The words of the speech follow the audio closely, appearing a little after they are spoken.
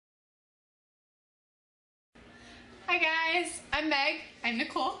Hi guys, I'm Meg. I'm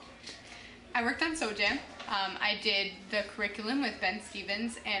Nicole. I worked on SoJam. I did the curriculum with Ben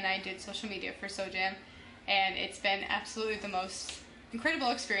Stevens and I did social media for SoJam, and it's been absolutely the most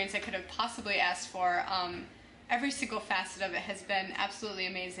incredible experience I could have possibly asked for. Every single facet of it has been absolutely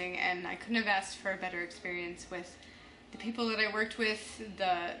amazing, and I couldn't have asked for a better experience with the people that I worked with,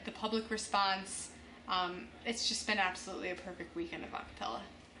 the public response. It's just been absolutely a perfect weekend of a cappella.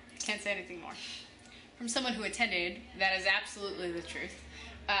 Can't say anything more. From someone who attended, that is absolutely the truth.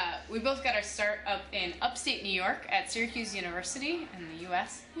 We both got our start up in upstate New York at Syracuse University in the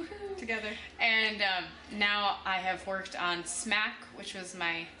U.S. together. And now I have worked on SMAC, which was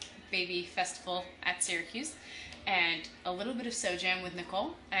my baby festival at Syracuse, and a little bit of SoJam with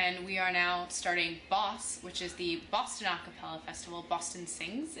Nicole. And we are now starting BOSS, which is the Boston A Cappella Festival, Boston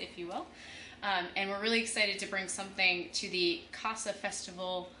Sings, if you will. And we're really excited to bring something to the CASA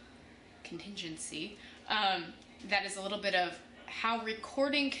Festival contingency that is a little bit of how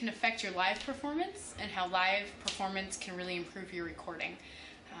recording can affect your live performance and how live performance can really improve your recording.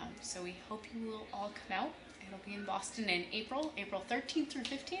 So we hope you will all come out. It'll be in Boston in April 13th through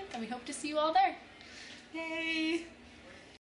 15th, and we hope to see you all there. Yay!